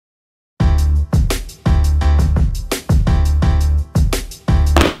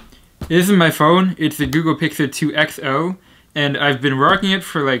This is my phone. It's the Google Pixel 2 XL, and I've been rocking it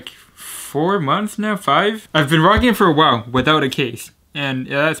for like 4 months now, 5? I've been rocking it for a while without a case, and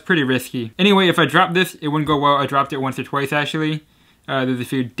yeah, that's pretty risky. Anyway, if I dropped this, it wouldn't go well. I dropped it once or twice actually. There's a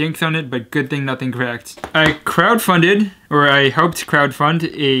few dinks on it, but good thing nothing cracked. I crowdfunded, or I helped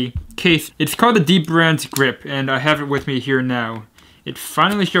crowdfund a case. It's called the dbrand grip, and I have it with me here now. It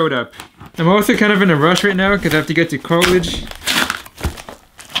finally showed up. I'm also kind of in a rush right now because I have to get to college.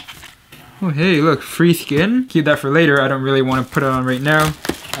 Oh hey, look, free skin. Keep that for later. I don't really want to put it on right now.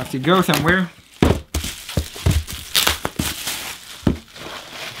 I have to go somewhere.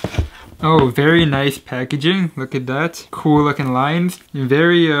 Oh, very nice packaging. Look at that. Cool looking lines.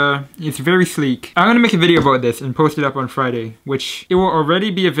 It's very sleek. I'm gonna make a video about this and post it up on Friday, which it will already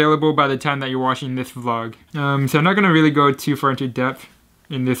be available by the time that you're watching this vlog. So I'm not gonna really go too far into depth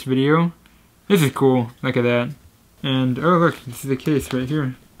in this video. This is cool. Look at that. And oh look, this is the case right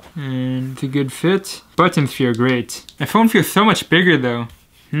here. And it's a good fit. Buttons feel great. My phone feels so much bigger though.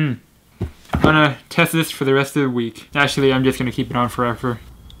 I'm gonna test this for the rest of the week. Actually, I'm just gonna keep it on forever.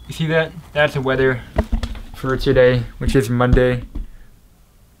 You see that? That's the weather for today, which is Monday.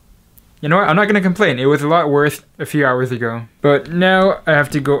 You know what? I'm not gonna complain. It was a lot worse a few hours ago. But now I have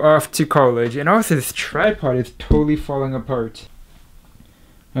to go off to college. And also this tripod is totally falling apart.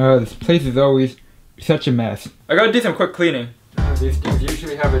 This place is always such a mess. I gotta do some quick cleaning. These things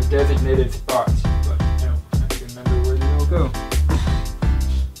usually have a designated spot, but you know, I have to remember where they all go.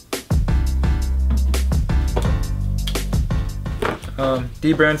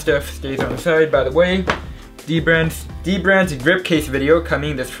 dbrand stuff stays on the side, by the way. dbrand's grip case video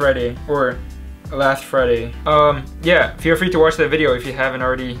coming this Friday, or last Friday. Yeah, feel free to watch that video if you haven't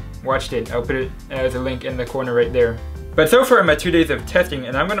already watched it. I'll put it as a link in the corner right there. But so far, my 2 days of testing,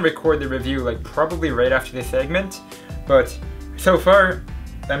 and I'm gonna record the review like probably right after this segment, but so far,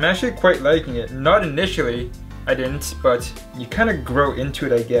 I'm actually quite liking it. Not initially, I didn't, but you kind of grow into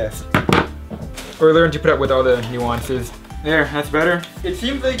it, I guess. Or learn to put up with all the nuances. There, that's better. It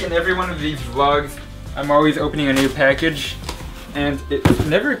seems like in every one of these vlogs, I'm always opening a new package, and it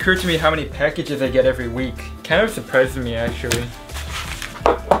never occurred to me how many packages I get every week. Kind of surprises me, actually.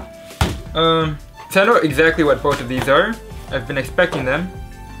 So I know exactly what both of these are. I've been expecting them.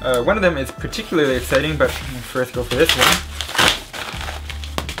 One of them is particularly exciting, but I'll first go for this one.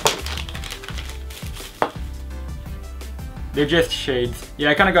 They're just shades. Yeah,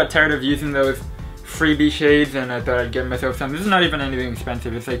 I kind of got tired of using those freebie shades, and I thought I'd get myself some. This is not even anything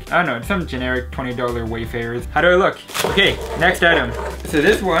expensive. It's like, I don't know, it's some generic $20 Wayfarers. How do I look? Okay, next item. So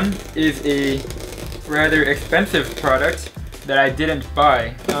this one is a rather expensive product that I didn't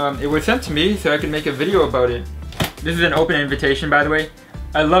buy. It was sent to me so I could make a video about it. This is an open invitation, by the way.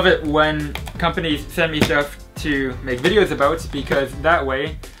 I love it when companies send me stuff to make videos about, because that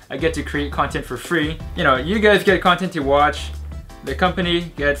way I get to create content for free. You know, you guys get content to watch, the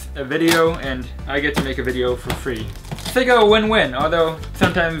company gets a video, and I get to make a video for free. It's like a win-win, although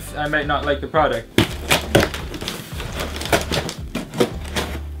sometimes I might not like the product.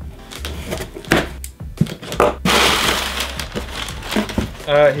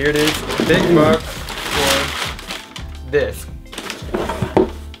 Here it is, big box for this.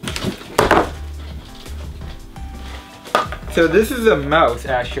 So this is a mouse,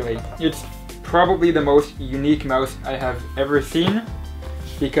 actually. It's probably the most unique mouse I have ever seen,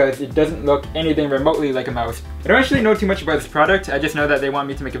 because it doesn't look anything remotely like a mouse. I don't actually know too much about this product. I just know that they want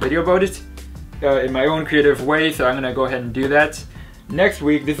me to make a video about it in my own creative way, so I'm gonna go ahead and do that. Next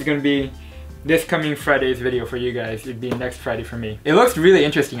week, this is gonna be this coming Friday's video for you guys. It'd be next Friday for me. It looks really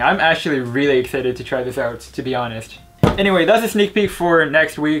interesting. I'm actually really excited to try this out, to be honest. Anyway, that's a sneak peek for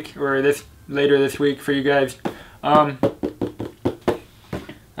next week, or later this week for you guys.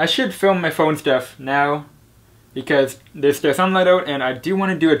 I should film my phone stuff now, because there's still sunlight out, and I do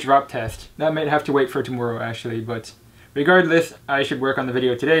want to do a drop test. That might have to wait for tomorrow, actually, but regardless, I should work on the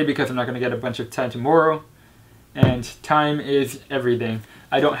video today because I'm not going to get a bunch of time tomorrow, and time is everything.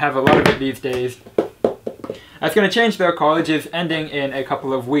 I don't have a lot of it these days. That's going to change though. College is ending in a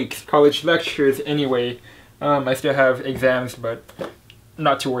couple of weeks. College lectures anyway. I still have exams, but I'm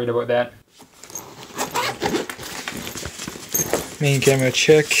not too worried about that. Main camera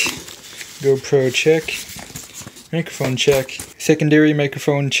check, GoPro check, microphone check, secondary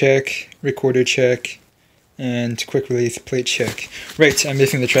microphone check, recorder check, and quick release plate check. Right, I'm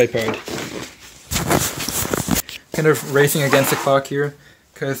missing the tripod. Kind of racing against the clock here,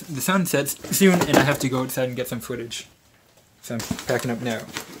 because the sun sets soon and I have to go outside and get some footage. So I'm packing up now.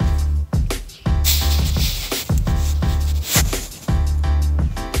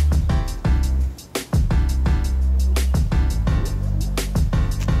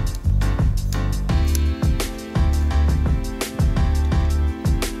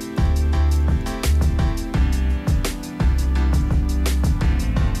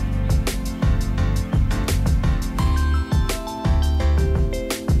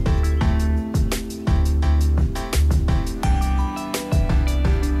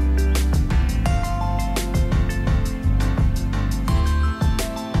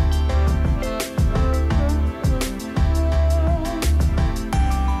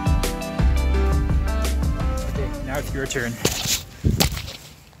 turn.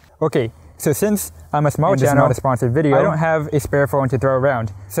 Okay, so since I'm a small channel, not a sponsored video, I don't have a spare phone to throw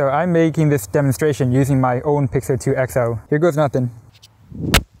around. So I'm making this demonstration using my own Pixel 2 XL. Here goes nothing.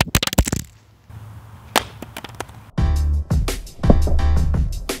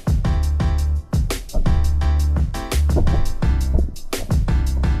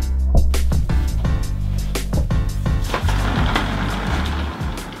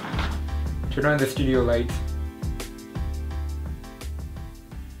 Turn on the studio lights.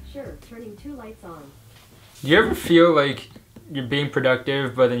 Sure, turning 2 lights on. Do you ever feel like you're being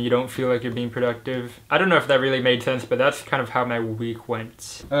productive, but then you don't feel like you're being productive? I don't know if that really made sense, but that's kind of how my week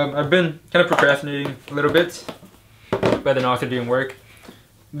went. I've been kind of procrastinating a little bit, but then also doing work.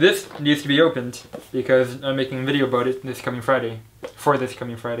 This needs to be opened because I'm making a video about it this coming Friday.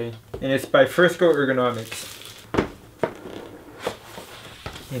 And it's by Fersgo Ergonomics.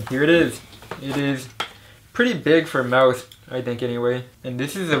 And here it is. It is pretty big for a mouse, I think anyway. And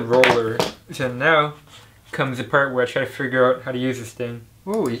this is a roller. So now comes the part where I try to figure out how to use this thing.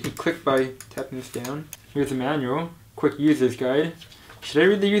 Oh, you can click by tapping this down. Here's the manual. Quick user's guide. Should I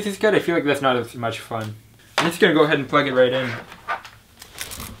read the user's guide? I feel like that's not as much fun. I'm just gonna go ahead and plug it right in.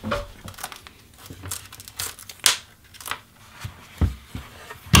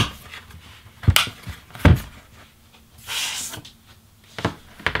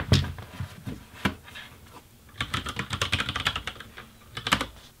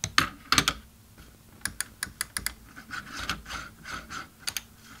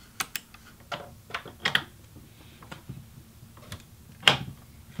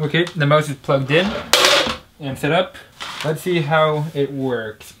 Okay, the mouse is plugged in and set up. Let's see how it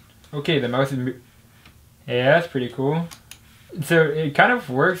works. Okay, the mouse is... Yeah, that's pretty cool. So it kind of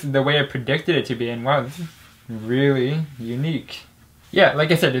works the way I predicted it to be, and wow, this is really unique. Yeah,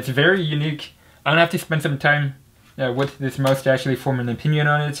 like I said, it's very unique. I'm gonna have to spend some time with this mouse to actually form an opinion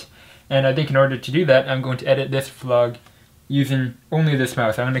on it. And I think in order to do that, I'm going to edit this vlog using only this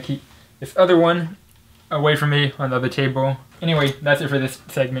mouse. I'm gonna keep this other one away from me on the other table. Anyway, that's it for this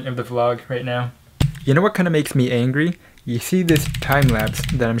segment of the vlog right now. You know what kind of makes me angry? You see this time lapse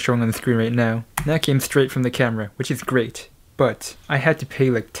that I'm showing on the screen right now. That came straight from the camera, which is great. But I had to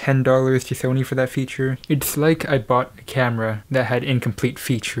pay like $10 to Sony for that feature. It's like I bought a camera that had incomplete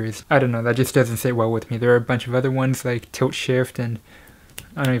features. I don't know, that just doesn't sit well with me. There are a bunch of other ones like tilt shift and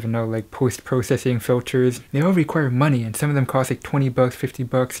I don't even know, like post-processing filters. They all require money and some of them cost like 20 bucks, 50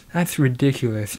 bucks. That's ridiculous.